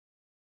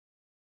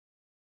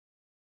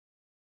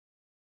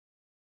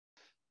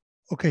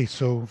Okay,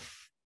 so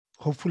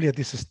hopefully at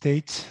this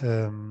stage,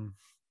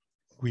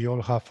 we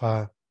all have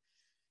a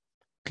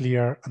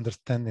clear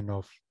understanding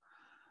of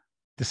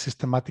the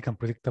systematic and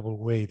predictable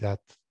way that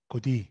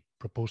Codee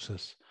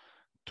proposes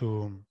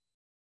to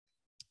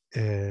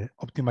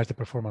optimize the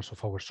performance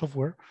of our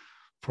software,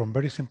 from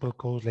very simple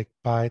codes like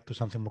Pi to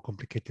something more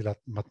complicated like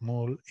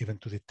Matmul, even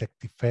to detect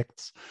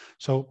defects.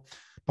 So,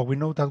 but we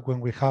know that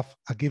when we have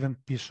a given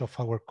piece of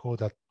our code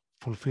that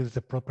fulfills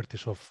the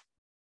properties of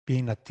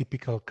being a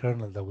typical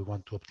kernel that we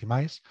want to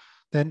optimize,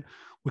 then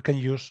we can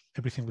use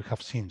everything we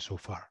have seen so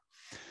far.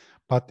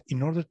 But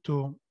in order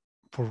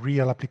for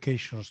real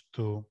applications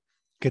to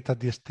get at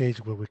the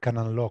stage where we can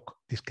unlock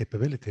these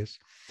capabilities,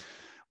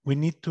 we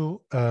need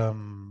to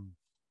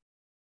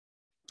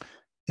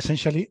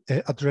essentially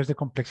address the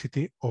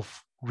complexity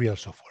of real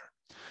software.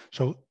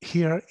 So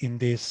here in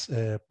this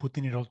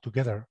putting it all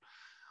together,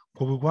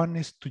 what we want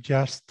is to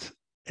just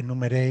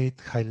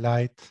enumerate,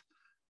 highlight,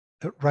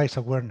 raise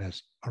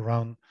awareness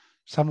around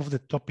some of the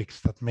topics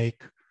that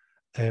make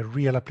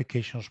real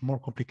applications more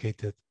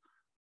complicated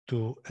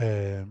to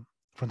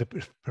from the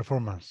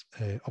performance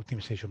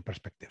optimization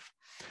perspective.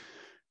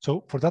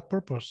 So for that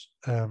purpose,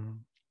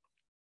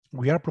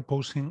 we are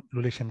proposing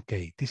Lulesh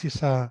MK. This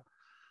is a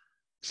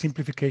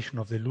simplification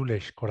of the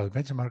Lulesh Coral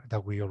benchmark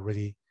that we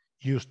already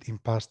used in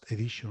past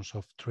editions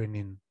of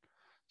training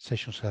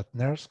sessions at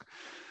NERSC.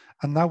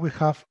 And now we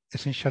have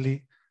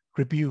essentially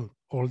reviewed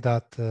all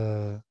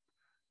that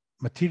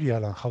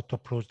material and how to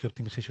approach the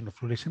optimization of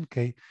Lulesh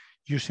MK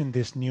using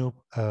this new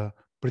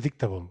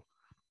predictable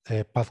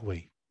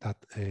pathway that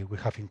we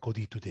have in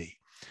Codee today.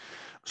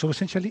 So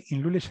essentially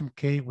in Lulesh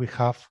MK, we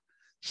have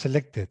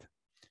selected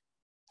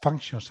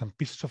functions and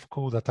pieces of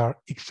code that are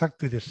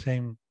exactly the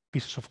same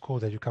pieces of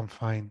code that you can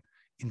find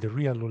in the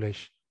real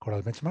Lulesh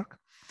Coral benchmark.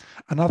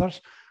 And others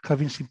have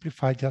been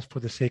simplified just for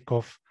the sake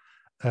of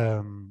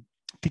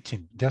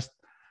teaching, just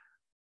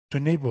to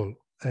enable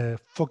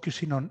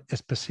focusing on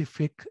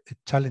specific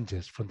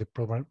challenges from the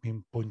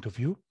programming point of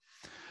view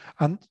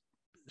and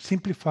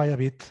simplify a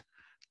bit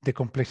the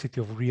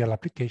complexity of real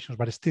applications,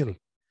 but still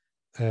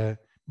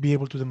be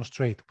able to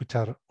demonstrate which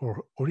are,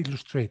 or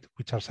illustrate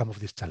which are some of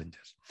these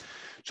challenges.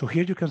 So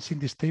here you can see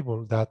in this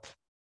table that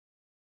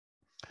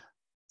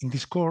in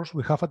this course,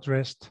 we have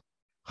addressed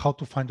how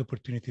to find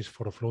opportunities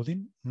for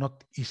offloading.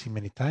 Not easy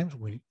many times.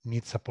 We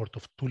need support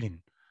of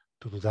tooling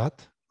to do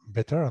that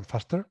better and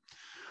faster.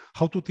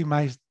 How to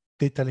optimize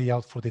data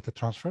layout for data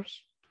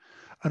transfers,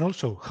 and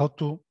also how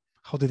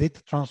the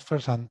data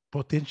transfers and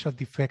potential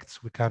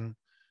defects we can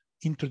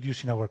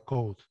introduce in our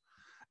code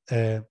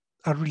are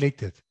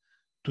related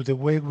to the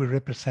way we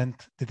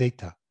represent the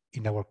data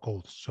in our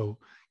codes. So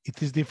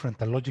it is different,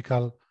 a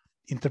logical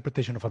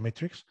interpretation of a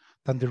matrix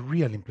than the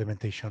real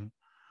implementation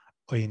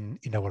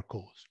in our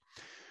codes.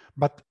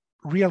 But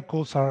real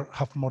codes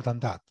have more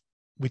than that.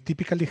 We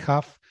typically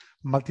have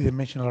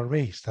multidimensional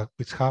arrays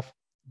which have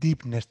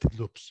deep nested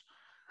loops.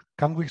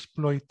 Can we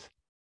exploit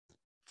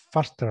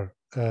faster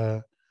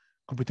more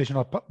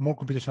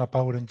computational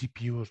power in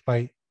GPUs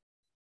by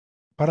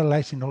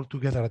parallelizing all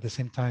together at the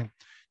same time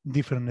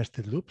different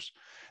nested loops?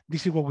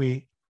 This is what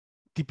we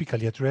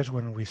typically address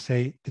when we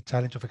say the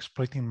challenge of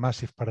exploiting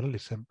massive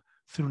parallelism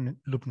through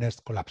loop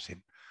nest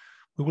collapsing.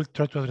 We will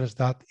try to address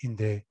that in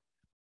the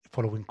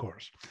following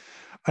course.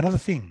 Another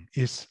thing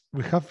is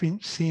we have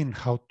been seeing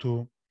how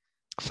to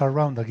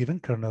surround a given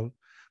kernel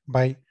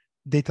by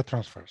data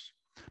transfers.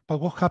 But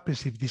what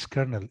happens if this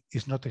kernel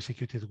is not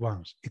executed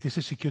once? It is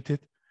executed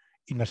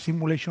in a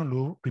simulation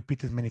loop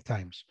repeated many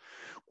times.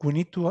 We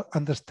need to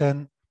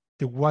understand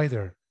the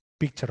wider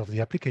picture of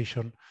the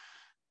application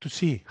to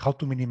see how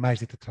to minimize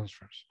data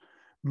transfers.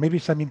 Maybe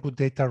some input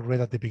data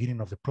read at the beginning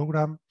of the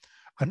program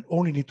and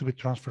only need to be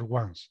transferred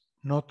once,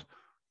 not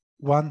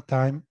one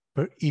time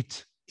per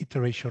each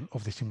iteration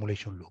of the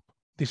simulation loop.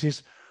 This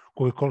is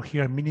what we call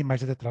here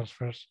minimize data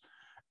transfers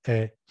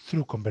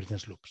through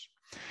convergence loops.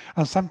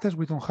 And sometimes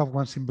we don't have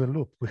one single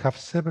loop. We have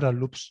several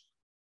loops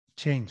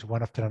chains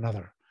one after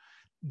another.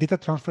 Data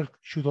transfer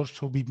should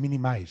also be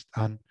minimized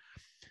and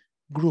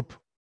group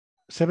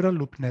several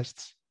loop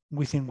nests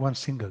within one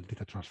single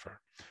data transfer.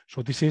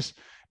 So this is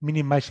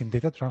minimizing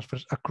data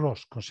transfers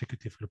across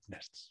consecutive loop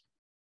nests.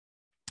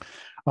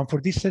 And for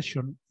this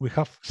session, we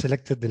have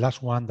selected the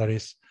last one, that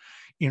is,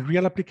 in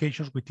real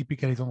applications, we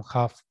typically don't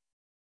have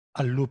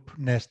a loop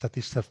nest that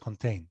is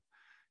self-contained.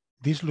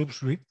 These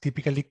loops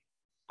typically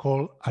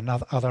call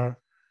other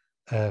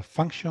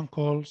function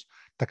calls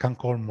that can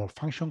call more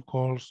function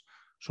calls,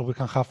 so we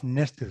can have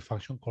nested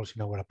function calls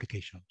in our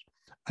applications.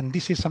 And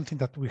this is something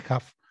that we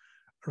have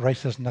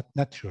rises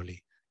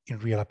naturally in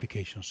real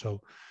applications.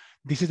 So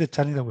this is the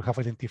challenge that we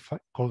have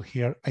called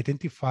here,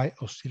 identify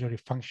auxiliary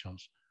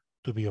functions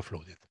to be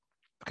offloaded.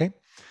 Okay,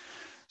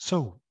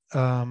 so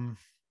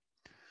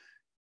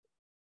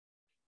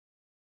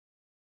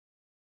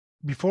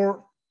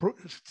before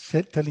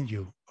telling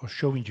you or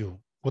showing you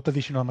what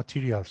additional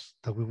materials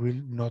that we will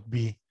not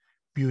be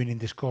viewing in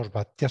this course,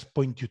 but just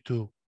point you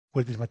to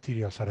where these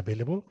materials are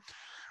available,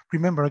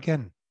 remember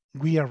again,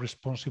 we are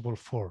responsible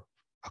for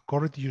a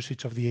correct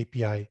usage of the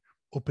API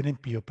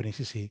OpenMP,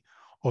 OpenACC,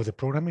 of the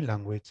programming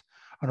language.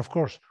 And of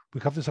course,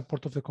 we have the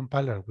support of the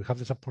compiler. We have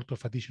the support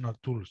of additional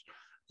tools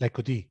like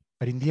Codee.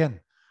 But in the end,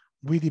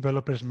 we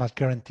developers must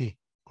guarantee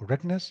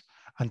correctness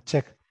and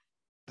check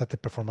that the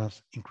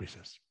performance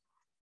increases.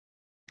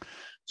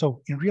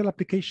 So in real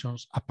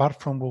applications, apart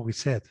from what we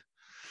said,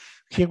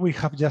 here we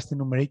have just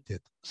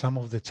enumerated some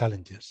of the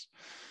challenges.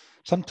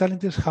 Some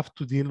challenges have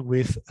to deal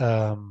with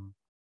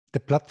the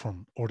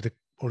platform or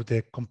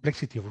the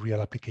complexity of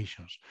real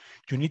applications.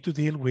 You need to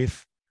deal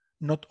with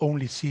not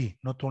only C,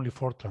 not only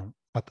Fortran,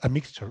 but a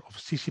mixture of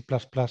C, C++,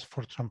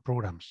 Fortran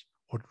programs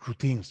or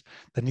routines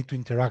that need to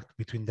interact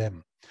between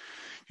them.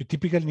 You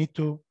typically need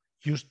to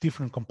use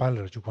different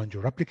compilers. You want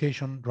your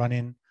application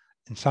running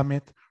in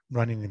Summit,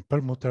 running in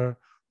Perlmutter,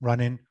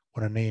 running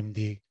on an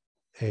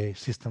AMD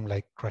system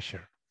like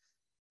Crusher.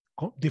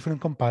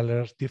 Different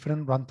compilers,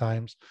 different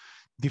runtimes,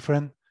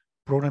 different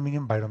programming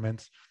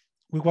environments.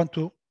 We want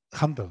to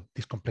handle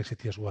this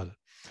complexity as well.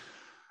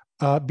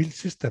 Build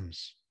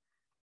systems.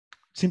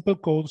 Simple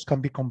codes can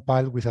be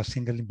compiled with a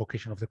single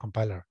invocation of the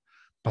compiler,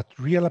 but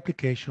real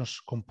applications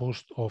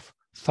composed of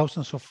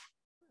thousands of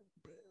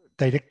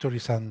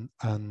directories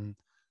and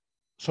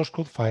source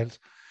code files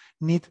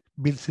need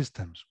build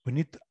systems. We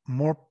need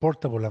more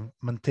portable and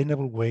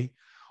maintainable way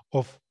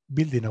of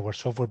building our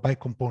software by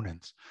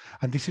components.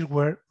 And this is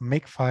where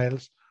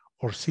Makefiles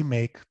or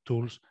CMake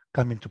tools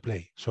come into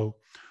play. So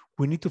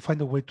we need to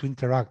find a way to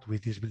interact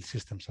with these build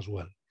systems as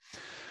well.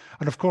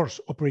 And of course,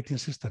 operating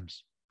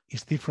systems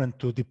is different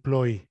to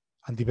deploy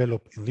and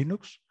develop in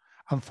Linux.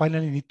 And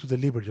finally, you need to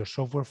deliver your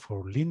software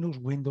for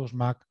Linux, Windows,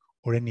 Mac,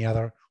 or any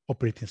other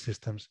operating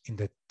systems in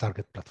the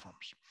target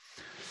platforms.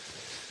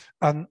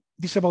 And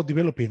this is about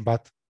developing,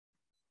 but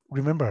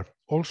remember,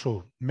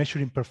 also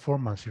measuring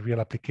performance in real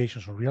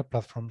applications on real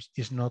platforms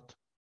is not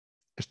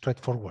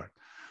straightforward.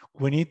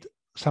 We need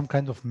some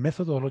kind of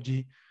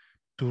methodology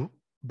to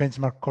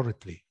benchmark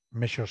correctly,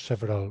 measure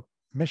several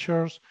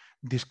measures,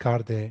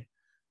 discard the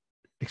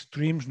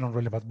extremes,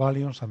 non-relevant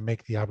values, and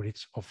make the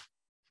average of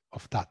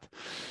that.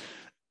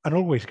 And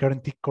always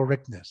guarantee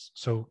correctness.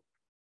 So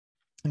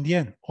in the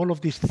end, all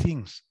of these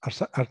things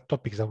are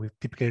topics that we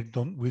typically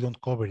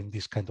don't cover in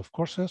this kind of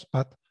courses,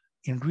 but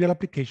in real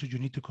applications, you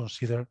need to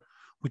consider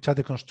which are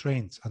the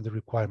constraints and the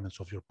requirements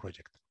of your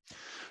project.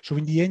 So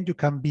in the end, you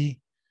can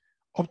be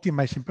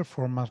optimizing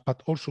performance,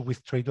 but also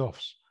with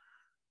trade-offs.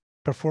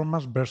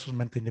 Performance versus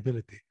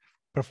maintainability,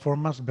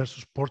 performance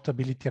versus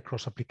portability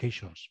across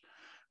applications,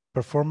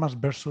 performance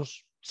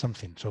versus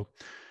something. So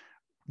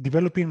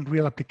developing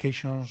real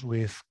applications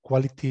with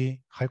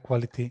quality, high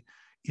quality,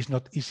 is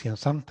not easy. And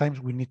sometimes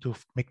we need to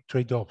make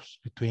trade-offs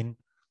between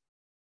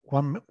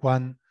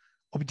one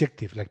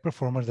objective like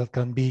performance that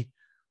can be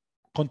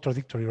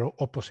contradictory or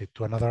opposite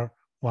to another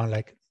one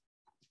like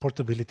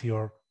portability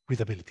or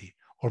readability,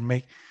 or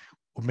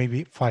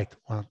maybe fight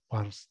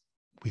one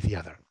with the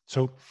other.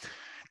 So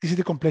this is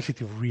the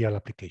complexity of real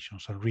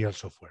applications and real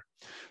software.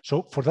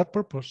 So for that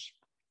purpose,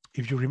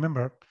 if you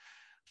remember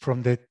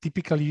from the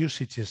typical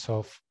usages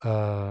of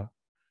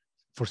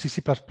for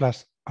C++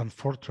 and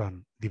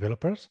Fortran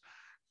developers,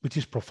 which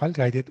is profile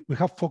guided, we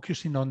have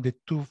focusing on the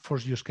two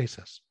first use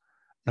cases.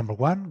 Number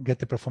one, get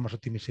the performance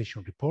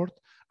optimization report.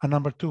 And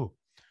number two,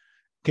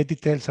 get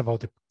details about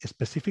the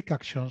specific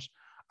actions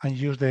and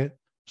use the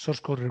source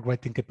code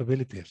rewriting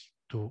capabilities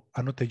to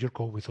annotate your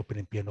code with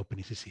OpenMP and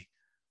OpenACC.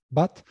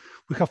 But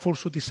we have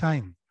also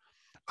designed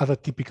other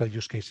typical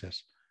use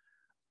cases.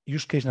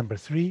 Use case number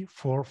 3,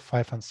 4,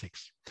 5, and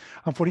 6.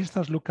 And for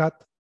instance, look at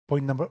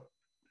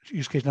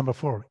use case number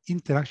 4,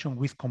 interaction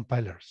with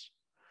compilers.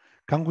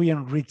 Can we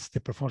enrich the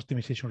performance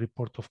optimization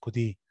report of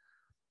Codee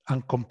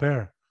and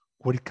compare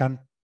what it can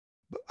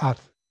add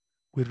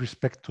with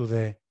respect to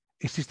the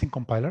existing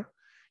compiler?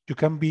 You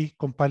can be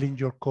compiling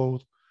your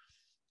code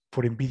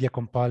for NVIDIA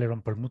compiler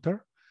on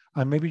Perlmutter,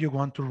 and maybe you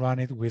want to run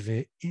it with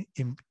the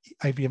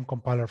IBM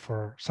compiler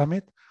for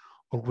Summit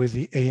or with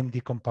the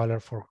AMD compiler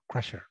for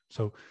Crusher.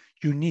 So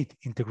you need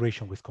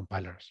integration with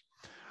compilers.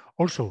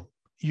 Also,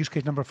 use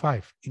case number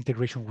 5,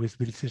 integration with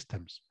build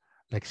systems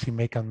like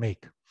CMake and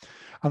Make.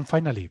 And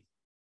finally,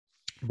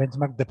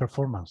 benchmark the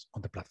performance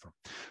on the platform.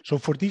 So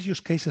for these use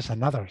cases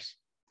and others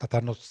that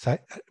are not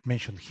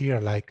mentioned here,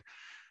 like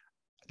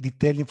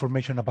detailed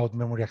information about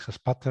memory access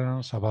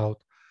patterns,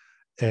 about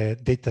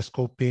data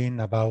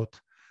scoping, about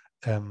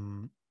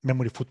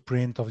memory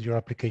footprint of your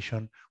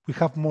application, we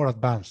have more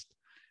advanced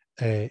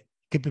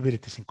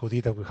capabilities in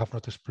Codee that we have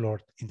not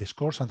explored in this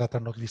course and that are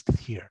not listed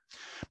here.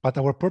 But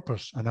our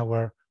purpose and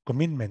our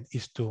commitment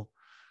is to,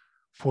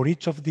 for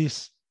each of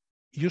these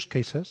use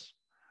cases,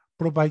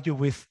 provide you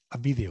with a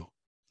video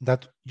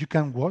that you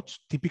can watch,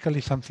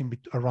 typically something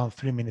around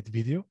 3-minute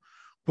video,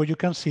 where you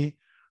can see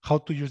how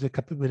to use the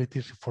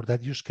capabilities for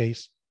that use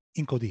case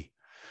in Codee.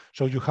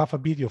 So you have a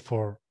video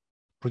for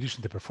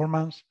producing the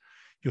performance,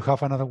 you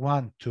have another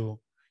one to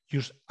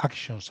use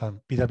actions and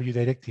PW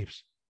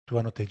directives to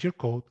annotate your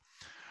code,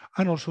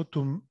 and also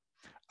to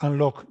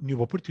unlock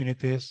new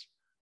opportunities,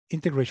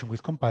 integration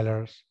with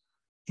compilers,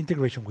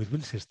 integration with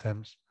build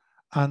systems,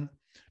 and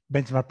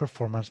benchmark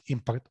performance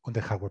impact on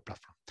the hardware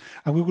platform.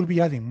 And we will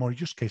be adding more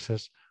use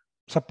cases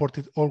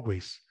supported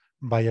always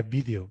by a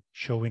video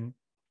showing,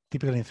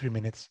 typically in 3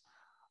 minutes,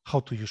 how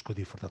to use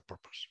Codee for that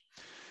purpose.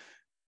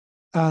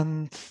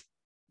 And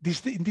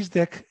in this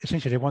deck,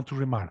 essentially, I want to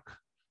remark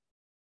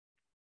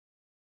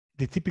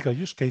the typical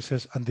use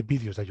cases and the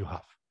videos that you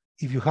have.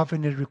 If you have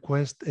any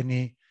request,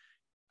 any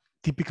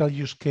typical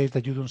use case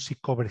that you don't see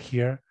covered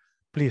here,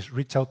 please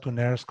reach out to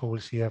NERSC or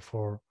CF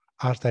or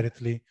us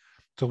directly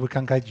so we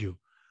can guide you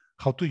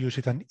how to use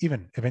it and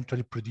even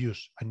eventually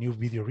produce a new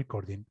video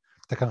recording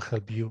that can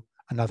help you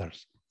and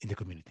others in the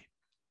community.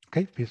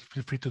 Okay, please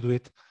feel free to do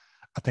it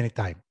at any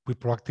time. We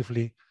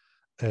proactively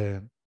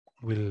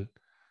will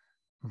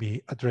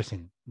be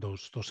addressing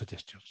those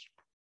suggestions.